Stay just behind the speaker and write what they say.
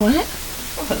What?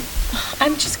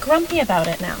 I'm just grumpy about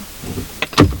it now.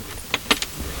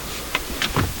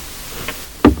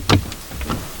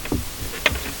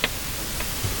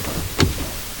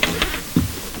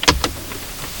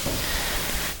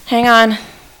 Hang on.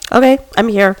 Okay, I'm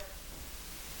here.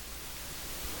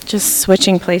 Just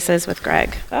switching places with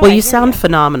Greg. Well, you sound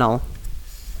phenomenal.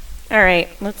 All right,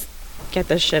 let's get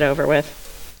this shit over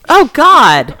with. Oh,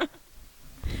 God.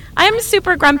 I'm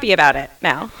super grumpy about it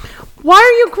now. Why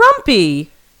are you grumpy?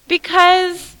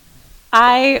 Because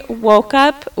I woke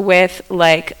up with,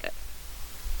 like,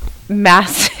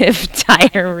 massive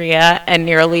diarrhea and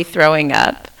nearly throwing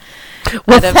up.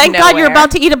 Well, thank God you're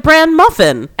about to eat a bran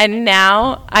muffin. And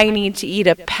now I need to eat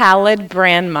a pallid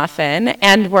bran muffin,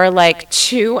 and we're like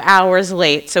 2 hours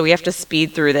late, so we have to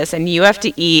speed through this, and you have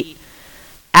to eat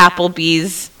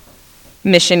Applebee's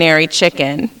missionary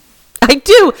chicken. I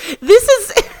do. This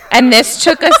is... And this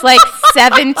took us like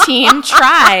 17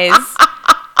 tries.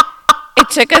 It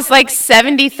took us like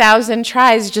 70,000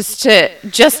 tries just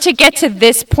to get to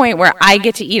this point where I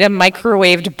get to eat a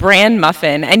microwaved bran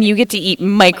muffin and you get to eat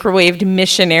microwaved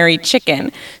missionary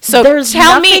chicken. So there's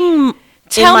tell nothing me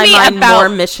about more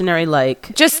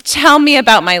missionary-like. Just tell me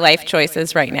about my life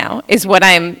choices right now. Is what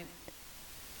They're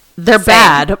saying.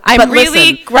 bad. I'm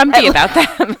really grumpy about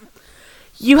them.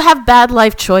 You have bad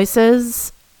life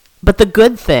choices, but the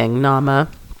good thing, Nama,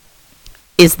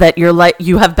 is that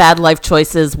you have bad life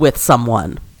choices with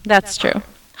someone. That's true.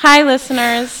 Hi,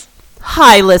 listeners.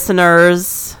 Hi,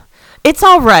 listeners. It's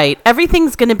all right.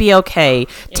 Everything's going to be okay.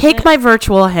 Take my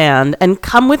virtual hand and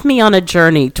come with me on a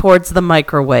journey towards the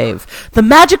microwave, the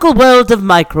magical world of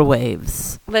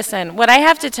microwaves. Listen, what I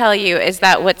have to tell you is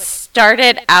that what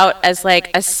started out as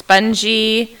like a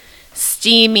spongy,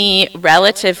 steamy,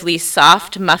 relatively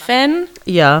soft muffin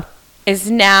is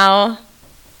now...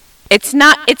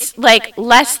 It's like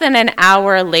less than an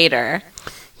hour later.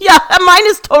 Yeah, mine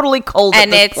is totally cold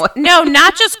and at this point. No,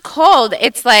 not just cold.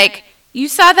 It's like, you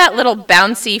saw that little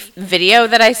bouncy video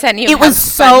that I sent you? It was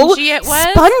so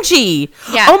spongy.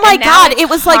 Yeah, oh my God. It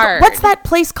was hard. Like, what's that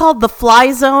place called? The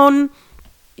Fly Zone?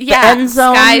 Yeah. The End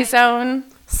Zone? Sky Zone.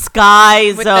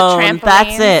 Sky Zone.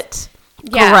 That's it.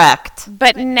 Yeah. Correct.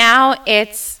 But now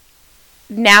it's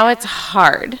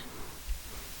hard.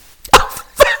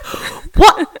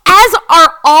 Well, as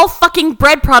are all fucking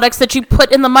bread products that you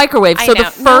put in the microwave. So the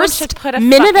first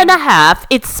minute and a half,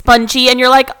 it's spongy, and you're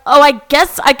like, oh, I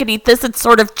guess I could eat this. It's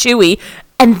sort of chewy.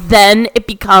 And then it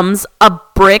becomes a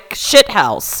brick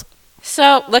shithouse.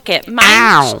 So, look at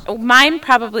mine. Mine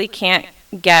probably can't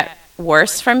get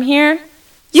worse from here.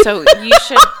 So you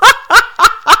should...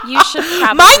 You should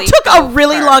probably. Mine took a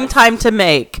really long time to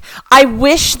make. I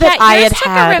wish that I had took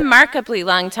a remarkably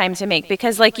long time to make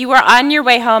because, like, you were on your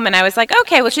way home, and I was like,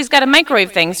 okay, well, she's got a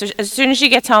microwave thing, so as soon as she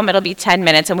gets home, it'll be 10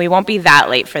 minutes, and we won't be that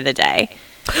late for the day.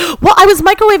 Well, I was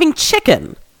microwaving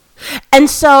chicken, and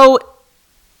so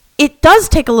it does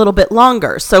take a little bit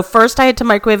longer. So first, I had to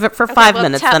microwave it for 5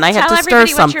 minutes, then I had to stir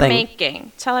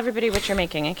something. Tell everybody what you're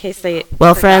making in case they.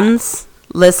 Well, friends,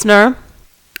 listener.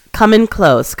 Come in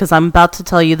close, because I'm about to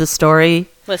tell you the story.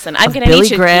 Listen, I'm going to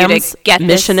need you to get this.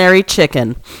 Missionary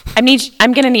chicken. I'm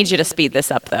going to need you to speed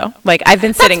this up, though. Like, I've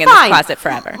been sitting in this closet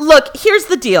forever. Look, here's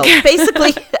the deal.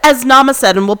 Basically, as Nama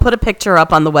said, and we'll put a picture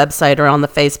up on the website or on the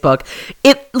Facebook,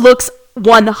 it looks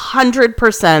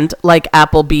 100% like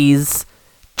Applebee's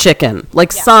chicken.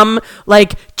 Like some,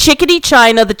 like, Chickadee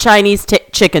China, the Chinese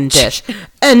chicken dish.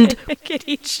 And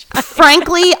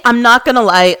frankly, I'm not going to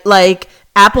lie, like...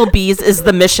 Applebee's is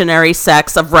the missionary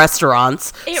sex of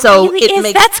restaurants. It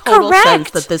makes total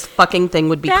sense that this fucking thing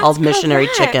would be called missionary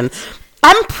chicken.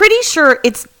 I'm pretty sure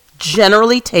it's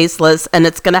generally tasteless and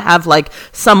it's going to have like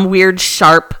some weird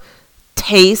sharp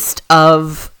taste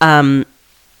of not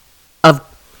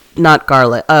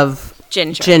garlic, of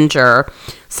ginger.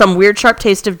 Some weird sharp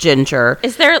taste of ginger.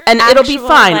 Is there it'll be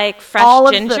fine. Like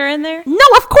fresh ginger in there? No,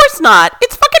 of course not.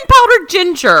 It's fucking powdered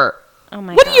ginger. Oh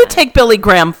my what God. do you take Billy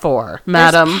Graham for,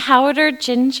 madam? There's powdered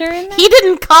ginger in there? He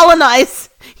didn't colonize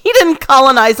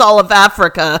all of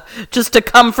Africa just to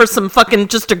come for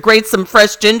just to grate some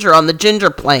fresh ginger on the ginger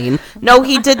plain. No,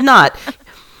 he did not.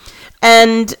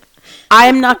 And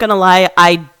I'm not going to lie,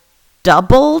 I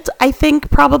doubled, I think,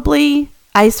 probably.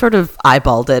 I sort of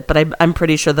eyeballed it, but I'm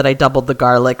pretty sure that I doubled the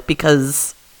garlic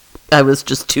because I was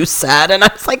just too sad. And I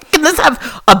was like, can this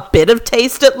have a bit of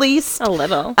taste at least? A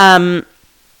little.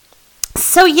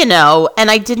 So,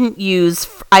 and I didn't use,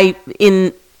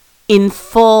 in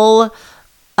full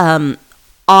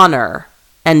honor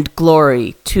and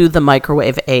glory to the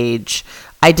microwave age,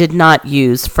 I did not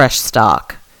use fresh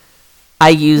stock. I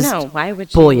used why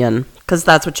would you? bouillon because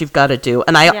that's what you've got to do.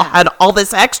 And I Yeah. had all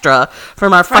this extra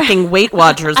from our fucking Weight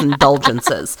Watchers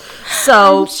indulgences.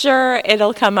 So I'm sure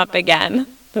it'll come up again.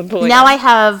 The bouillon. now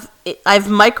I've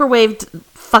microwaved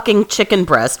fucking chicken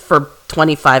breast for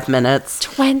 25 minutes.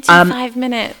 25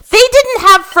 minutes. They didn't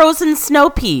have frozen snow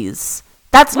peas.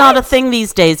 That's not a thing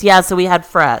these days. Yeah, so we had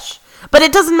fresh. But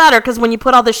it doesn't matter because when you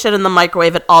put all this shit in the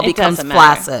microwave, it all becomes doesn't matter.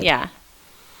 flaccid. Yeah.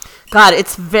 God,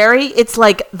 it's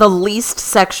like the least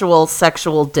sexual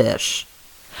dish.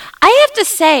 I have to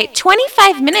say,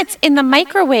 25 minutes in the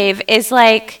microwave is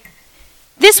like,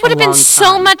 this would have been long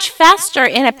so time. much faster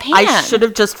in a pan. I should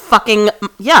have just fucking,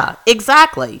 yeah,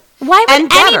 exactly. Why And would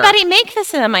better. anybody make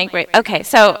this in the microwave? Okay,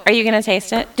 so are you going to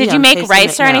taste it? Did Yeah, you I'm make tasting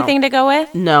rice it or now. anything to go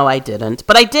with? No, I didn't.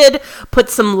 But I did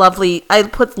put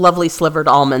lovely slivered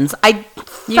almonds. I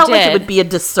felt like it did. would be a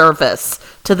disservice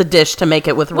to the dish to make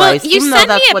it with Well, rice. you even though sent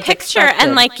me that's a what's picture expected.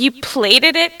 and like you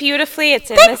plated it beautifully. It's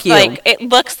in Thank this you. like it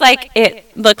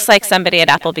looks like somebody at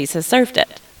Applebee's has served it.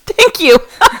 Thank you.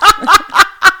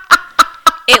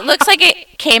 It looks like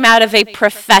it came out of a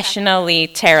professionally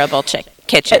terrible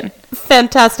kitchen.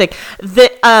 Fantastic.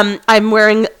 I'm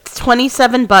wearing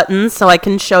 27 buttons so I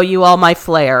can show you all my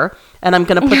flair. And I'm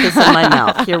going to put this in my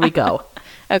mouth. Here we go.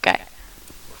 Okay.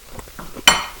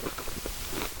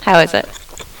 How is it?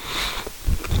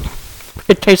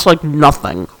 It tastes like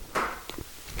nothing.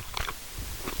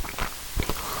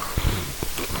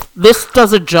 This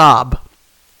does a job.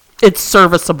 It's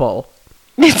serviceable.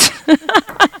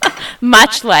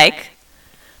 Much like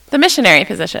the missionary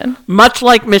position. Much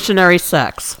like missionary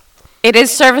sex. It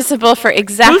is serviceable for said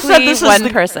exactly this is one the-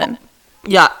 person.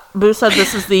 Yeah, Boo said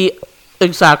this is the...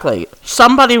 Exactly.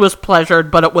 Somebody was pleasured,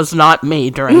 but it was not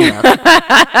me during this.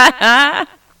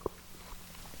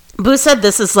 Boo said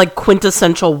this is like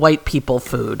quintessential white people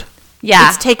food. Yeah.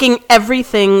 It's taking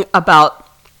everything about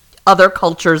other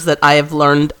cultures that I have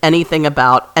learned anything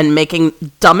about and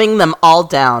dumbing them all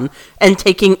down and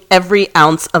taking every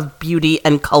ounce of beauty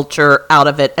and culture out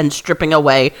of it and stripping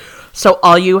away. So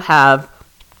all you have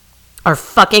are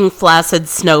fucking flaccid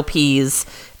snow peas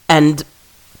and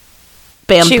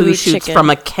bamboo Chewy shoots chicken. from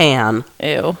a can.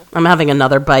 Ew. I'm having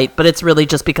another bite, but it's really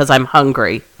just because I'm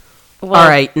hungry. Well, All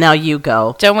right, now you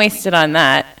go. Don't waste it on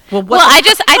that. Well, what Well,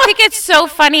 the- I think it's so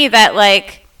funny that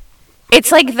like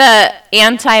it's like the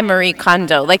anti-Marie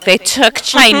Kondo. Like they took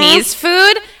Chinese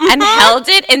food and held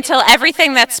it until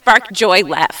everything that sparked joy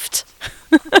left.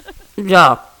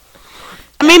 Yeah.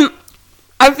 I mean,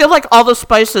 I feel like all the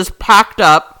spices packed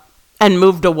up and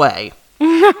moved away.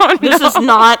 This is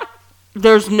not,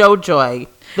 there's no joy.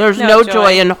 There's No no joy.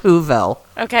 joy in Whoville.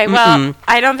 Okay, well,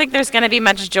 I don't think there's going to be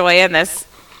much joy in this.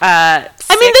 I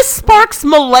mean, this sparks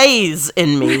malaise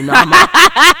in me, Nama.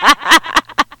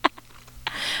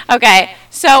 Okay,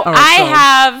 so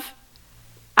right,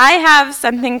 I have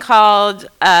something called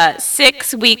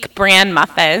 6-week bran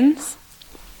muffins.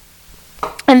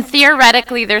 And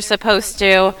theoretically, they're supposed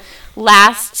to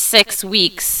last 6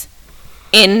 weeks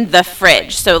in the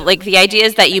fridge. So, like, the idea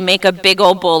is that you make a big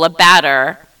old bowl of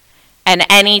batter, and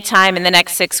any time in the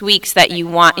next 6 weeks that you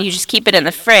want, you just keep it in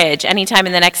the fridge. Anytime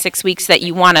in the next 6 weeks that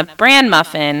you want a bran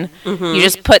muffin, you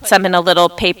just put some in a little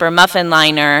paper muffin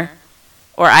liner,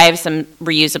 or I have some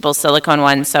reusable silicone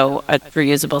ones, so a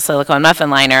reusable silicone muffin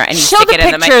liner, and you Show stick the it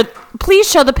in the picture. Please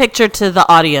show the picture to the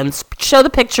audience. Show the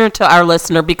picture to our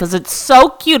listener because it's so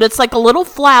cute. It's like a little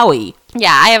flowy.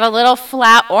 Yeah, I have a little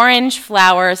orange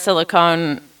flower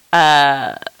silicone,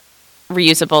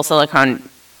 reusable silicone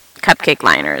cupcake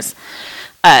liners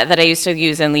that I used to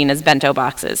use in Lena's bento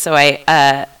boxes. So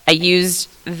I used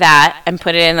that and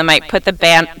put it in put the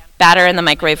batter in the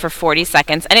microwave for 40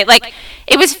 seconds, and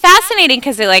it was fascinating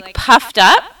because it like puffed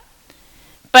up,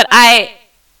 but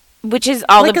which is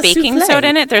all Like the a baking souffle. soda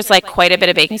in it. There's like quite a bit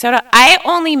of baking soda. I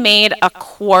only made a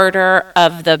quarter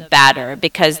of the batter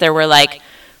because there were like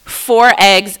 4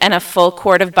 eggs and a full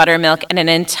quart of buttermilk and an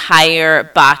entire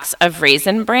box of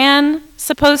Raisin Bran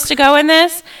supposed to go in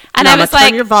this. And I Nama, was turn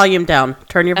like, your volume down.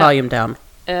 Turn your volume down.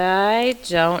 I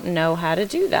don't know how to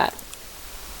do that.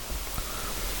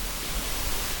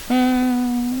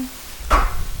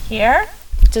 Here?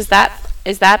 Is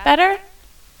that better?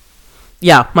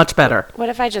 Yeah, much better. What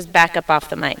if I just back up off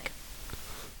the mic?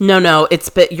 No,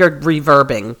 you're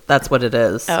reverbing. That's what it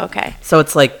is. Oh, okay. So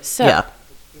it's like, So- yeah.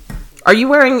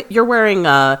 You're wearing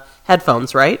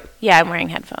headphones, right? Yeah, I'm wearing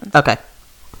headphones. Okay.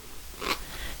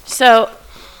 So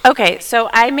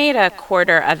I made a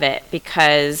quarter of it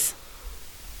because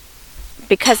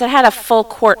it had a full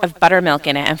quart of buttermilk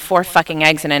in it and 4 fucking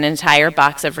eggs and an entire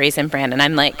box of Raisin Bran, and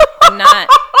I'm like,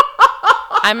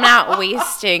 I'm not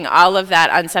wasting all of that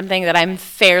on something that I'm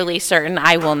fairly certain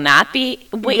I will not be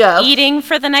eating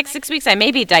for the next 6 weeks. I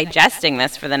may be digesting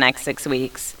this for the next 6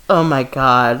 weeks. Oh my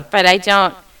God. But I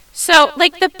don't. So,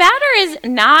 like, the batter is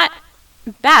not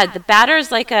bad. The batter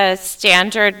is like a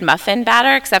standard muffin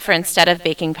batter, except for instead of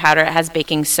baking powder, it has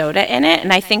baking soda in it.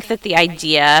 And I think that the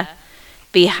idea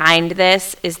behind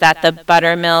this is that the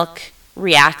buttermilk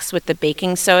reacts with the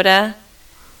baking soda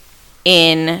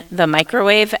in the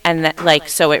microwave, and that, like,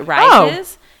 so it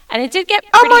rises. And it did get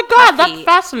pretty my God, puffy. that's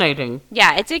fascinating.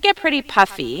 Yeah, it did get pretty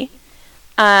puffy.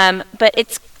 But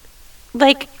it's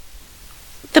like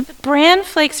the bran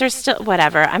flakes are still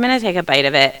whatever. I'm gonna take a bite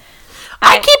of it.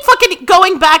 I keep fucking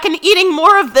going back and eating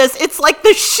more of this. It's like the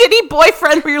shitty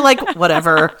boyfriend where you're like,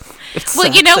 whatever.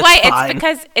 Well, you know why?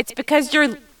 It's because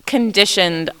you're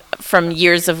conditioned from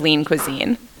years of lean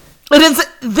cuisine. It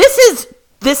is.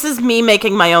 This is me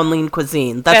making my own lean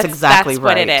cuisine. That's exactly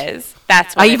right. That's what it is.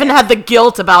 That's what I even had the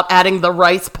guilt about adding the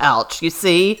rice pouch. You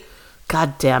see?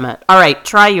 God damn it. All right,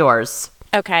 try yours.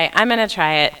 Okay, I'm going to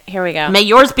try it. Here we go. May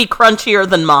yours be crunchier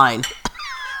than mine.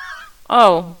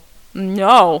 Oh,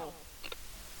 no.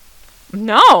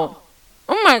 No.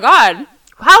 Oh, my God.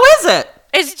 How is it?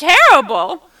 It's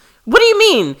terrible. What do you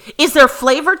mean? Is there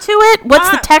flavor to it? What's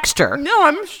the texture? No,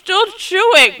 I'm still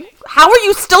chewing. How are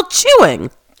you still chewing?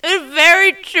 It's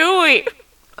very chewy.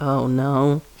 Oh,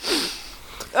 no.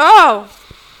 Oh.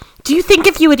 Do you think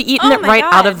if you had eaten it right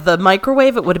out God. of the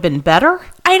microwave, it would have been better?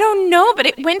 I don't know, but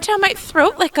it went down my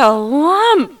throat like a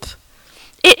lump.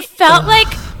 It felt like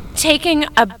taking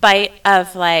a bite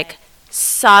of, like,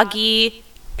 soggy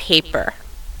paper.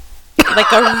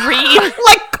 Like a ream.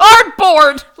 Like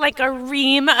cardboard. Like a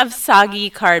ream of soggy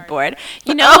cardboard.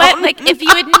 You know what? Like if you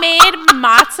had made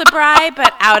matzo brie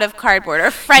but out of cardboard,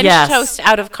 or French toast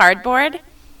out of cardboard.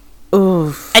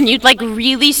 Oof. And you'd like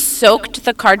really soaked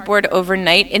the cardboard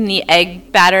overnight in the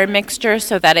egg batter mixture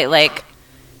so that it like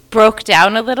broke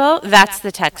down a little. That's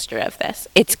the texture of this.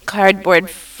 It's cardboard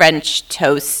French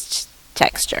toast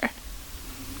texture.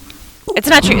 It's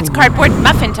not true. It's cardboard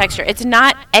muffin texture. It's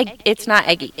not egg. It's not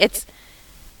eggy.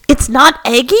 It's not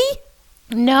eggy?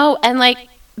 No, and like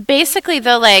basically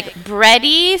the like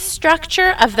bready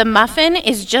structure of the muffin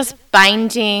is just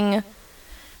binding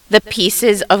the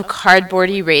pieces of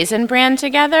cardboardy Raisin Bran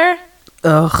together.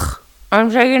 Ugh.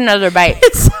 I'm taking another bite.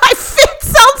 It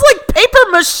sounds like paper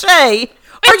mache. It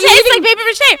tastes like paper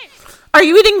mache. Are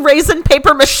you eating raisin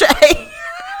paper mache?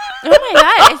 Oh my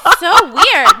God, it's so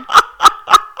weird.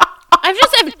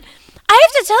 I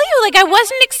have to tell you, like, I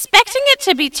wasn't expecting it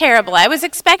to be terrible. I was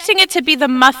expecting it to be the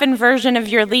muffin version of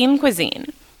your lean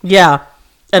cuisine. Yeah,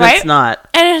 and right? It's not.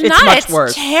 And it's not. Much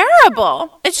worse.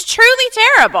 Terrible. It's truly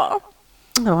terrible.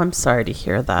 Oh, I'm sorry to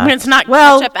hear that. I mean, it's not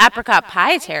ketchup apricot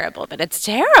pie terrible, but it's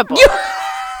terrible.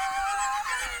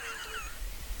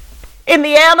 In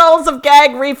the annals of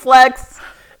gag reflex,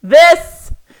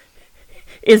 this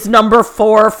is number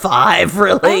 4 or 5,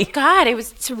 really. Oh, God,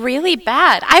 it's really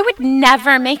bad. I would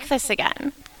never make this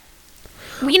again.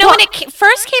 You know, when it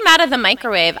first came out of the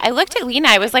microwave, I looked at Lena.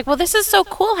 I was like, well, this is so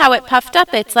cool how it puffed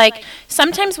up. It's like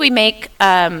sometimes we make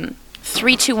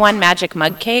 3-2-1 magic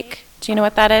mug cake. Do you know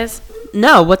what that is?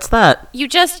 No, what's that? You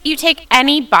take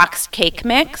any boxed cake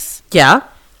mix. Yeah.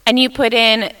 And you put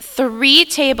in 3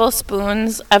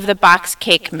 tablespoons of the boxed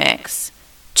cake mix,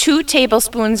 2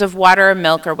 tablespoons of water or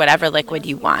milk or whatever liquid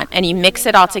you want, and you mix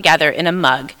it all together in a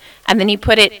mug, and then you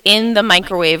put it in the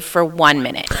microwave for 1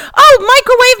 minute. Oh,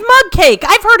 microwave mug cake.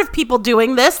 I've heard of people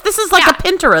doing this. This is like a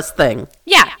Pinterest thing.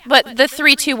 Yeah, but the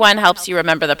 3-2-1 helps you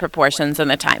remember the proportions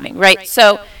and the timing, right?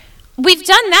 So we've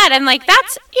done that, and like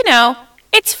that's,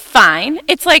 it's fine.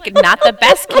 It's like not the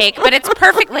best cake, but it's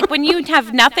perfect. Like when you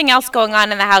have nothing else going on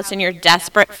in the house and you're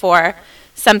desperate for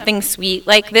something sweet,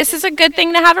 like this is a good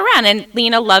thing to have around. And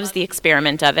Lena loves the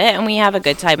experiment of it, and we have a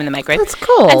good time in the microwave. That's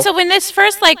cool. And so when this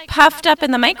first like puffed up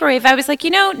in the microwave, I was like,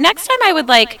 next time I would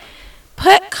like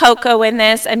put cocoa in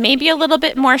this and maybe a little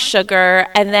bit more sugar,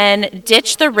 and then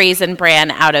ditch the Raisin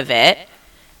Bran out of it,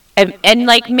 and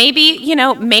like maybe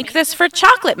make this for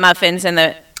chocolate muffins and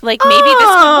the. Like, maybe this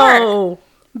would work.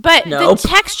 But the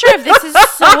texture of this is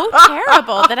so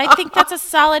terrible that I think that's a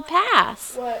solid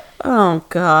pass. What? Oh,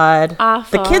 God.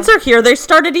 Awful. The kids are here. They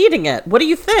started eating it. What do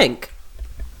you think?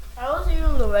 I was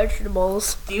eating the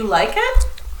vegetables. Do you like it?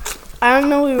 I don't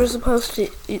know we were supposed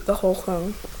to eat the whole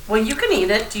thing. Well, you can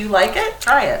eat it. Do you like it?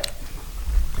 Try it.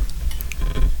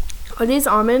 Are these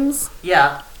almonds?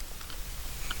 Yeah.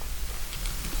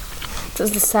 This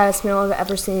is the saddest meal I've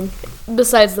ever seen.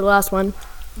 Besides the last one.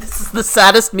 This is the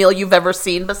saddest meal you've ever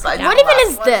seen besides What the even last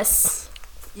is one. this?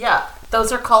 Yeah,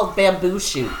 those are called bamboo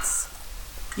shoots.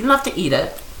 You don't have to eat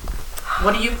it.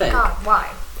 What do you think? God,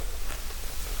 why?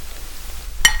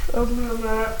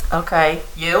 Okay,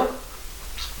 you?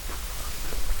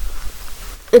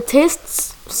 It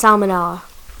tastes salmonella.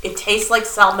 It tastes like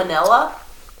salmonella?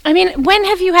 I mean, when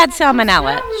have you had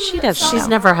salmonella? She doesn't. She's know.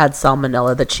 never had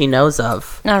salmonella that she knows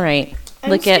of. All right.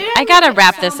 Look at. I gotta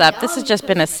wrap this up. This has just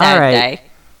been a sad All right. day.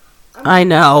 I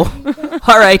know.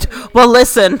 All right. Well,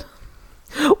 listen.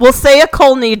 We'll say a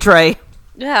Kol Nidre,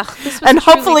 Ugh, this was and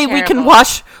truly hopefully terrible.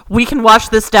 we can wash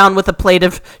this down with a plate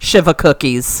of Shiva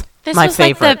cookies. This my was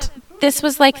favorite. This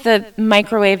was like the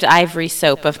microwaved ivory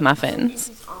soap of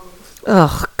muffins.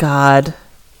 Oh God.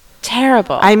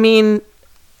 Terrible. I mean,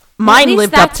 mine least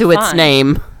lived up that's to its fun.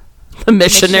 name, the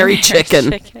missionary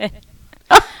chicken.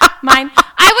 Mine.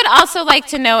 I would also like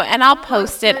to know, and I'll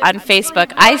post it on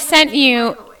Facebook. I sent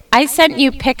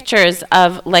you pictures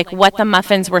of like what the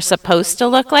muffins were supposed to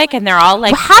look like, and they're all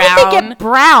like How brown. did they get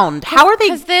browned? How are they?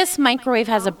 Because this microwave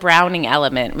has a browning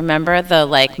element. Remember the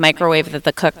like microwave that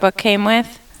the cookbook came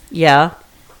with? Yeah.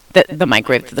 The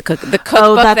microwave, the cookbook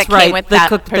that's that right. came with The that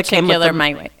cook that came with particular the-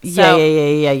 microwave.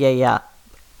 Yeah.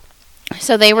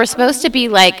 So they were supposed to be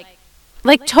like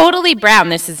totally brown.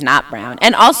 This is not brown.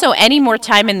 And also, any more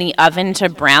time in the oven to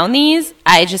brown these,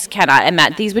 I just cannot. And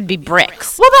that these would be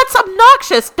bricks. Well, that's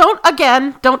obnoxious.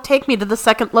 Don't take me to the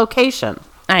second location.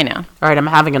 I know. All right, I'm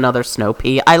having another snow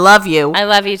pea. I love you. I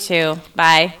love you too.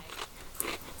 Bye.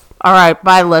 All right,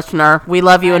 bye, listener. We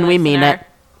love you and we mean it.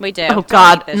 We do. Oh Don't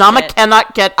God, eat this Nama shit.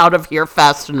 cannot get out of here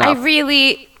fast I enough.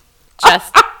 really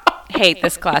just hate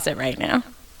this closet right now.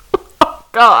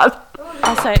 God.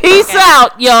 Also, Peace okay.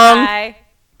 out, young. Bye.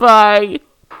 Bye.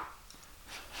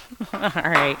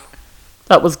 All right.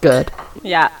 That was good.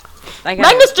 Yeah. I gotta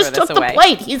Magnus throw just this took away. the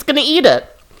plate. He's gonna eat it.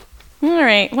 All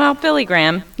right. Well, Billy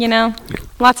Graham,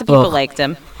 lots of people Ugh. liked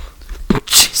him.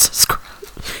 Jesus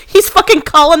Christ. He's fucking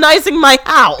colonizing my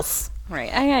house.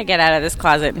 Right. I gotta get out of this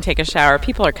closet and take a shower.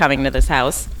 People are coming to this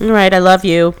house. All right, I love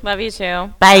you. Love you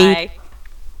too. Bye. Bye.